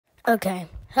Okay,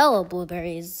 hello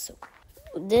Blueberries.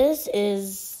 This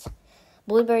is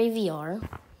Blueberry VR,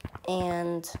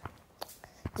 and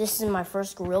this is my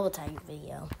first Gorilla Tag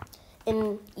video.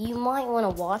 And you might want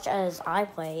to watch as I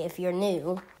play if you're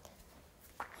new,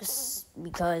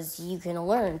 because you can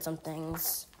learn some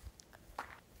things.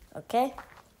 Okay?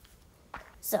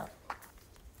 So,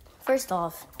 first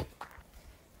off,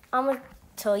 I'm going to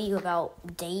tell you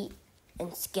about date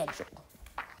and schedule.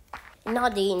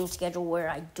 Not date and schedule where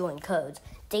I join codes.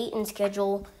 Date and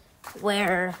schedule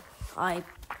where I'm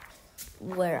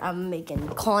making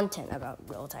content about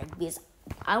Gorilla Tag, because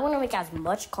I want to make as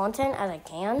much content as I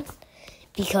can,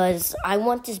 because I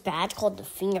want this badge called the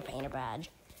Finger Painter badge.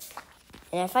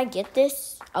 And if I get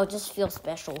this, I'll just feel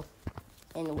special,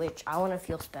 in which I want to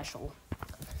feel special.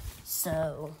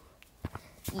 So,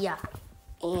 yeah.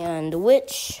 And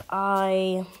which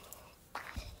I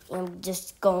am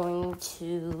just going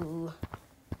to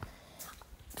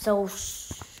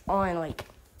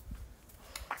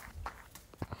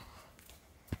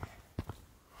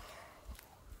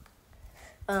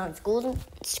on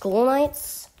school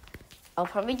nights, I'll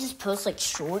probably just post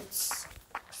shorts,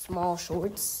 small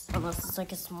shorts, unless it's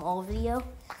a small video,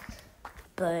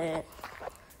 but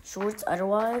shorts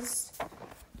otherwise.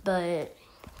 But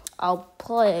I'll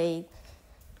play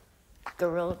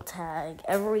Gorilla Tag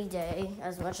every day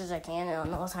as much as I can,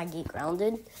 unless I get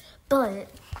grounded. But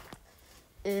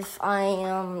if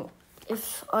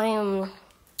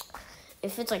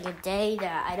it's a day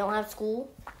that I don't have school,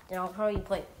 then I'll probably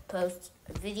post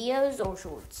videos or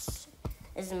shorts.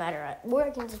 Doesn't matter. Or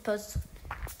I can just post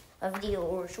a video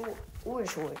or a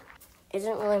short. It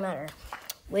doesn't really matter.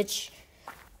 Which,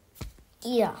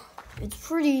 yeah, it's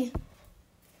pretty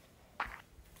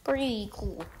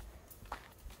cool.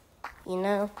 You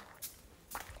know?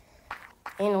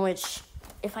 In which,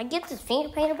 if I get this Finger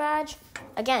Painter badge,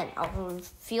 again, I'll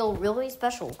feel really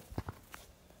special.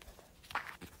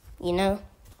 You know?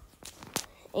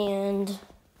 And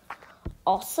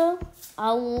also,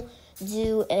 I'll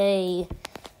do a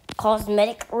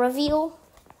cosmetic reveal.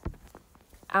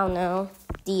 I don't know,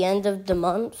 the end of the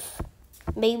month,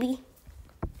 maybe.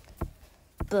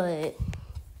 But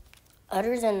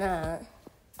other than that,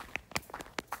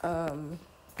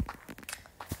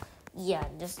 yeah,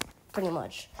 just pretty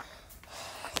much.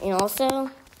 And also,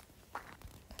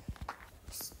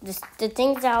 just the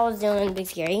things that I was doing in Big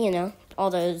Scary,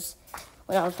 all those,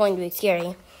 when I was playing Big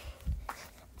Scary,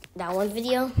 that one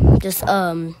video, just,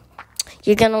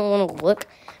 you're gonna want to look,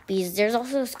 because there's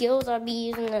also skills I'll be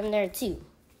using in there too,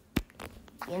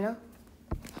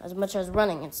 as much as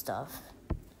running and stuff.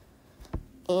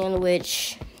 And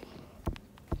which,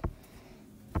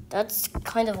 that's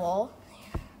kind of all.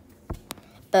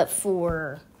 But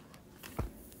for,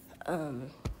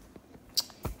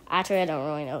 actually, I don't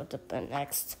really know what to put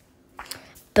next.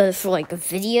 But for,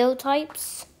 video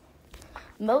types,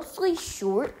 mostly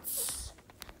shorts.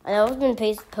 I know I've been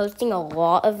posting a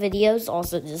lot of videos.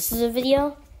 Also, this is a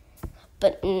video.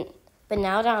 But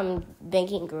now that I'm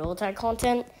making Gorilla Tag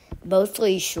content,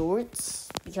 mostly shorts.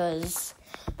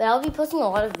 But I'll be posting a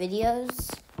lot of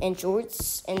videos and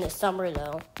shorts in the summer,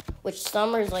 though. Which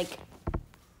summer is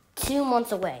 2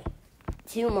 months away.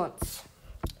 2 months.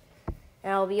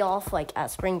 And I'll be off at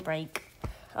spring break.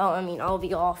 I'll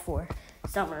be off for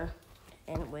summer,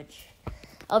 in which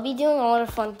I'll be doing a lot of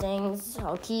fun things.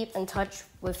 I'll keep in touch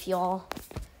with y'all.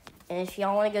 And if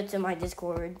y'all want to go to my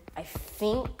Discord, I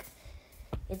think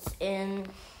it's in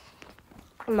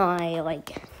my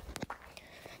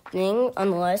thing,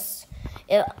 unless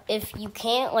if you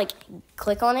can't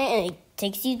click on it and it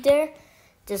takes you there,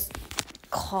 just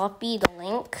copy the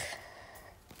link.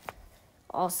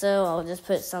 Also, I'll just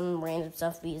put some random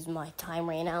stuff because my time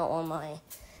ran out on my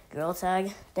Gorilla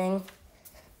Tag thing.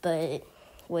 But,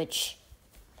 which,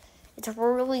 it's a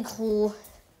really cool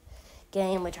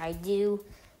game, which I do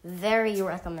very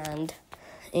recommend.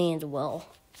 And, well,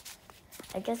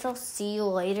 I guess I'll see you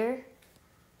later.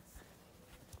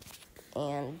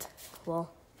 And, well,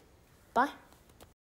 bye.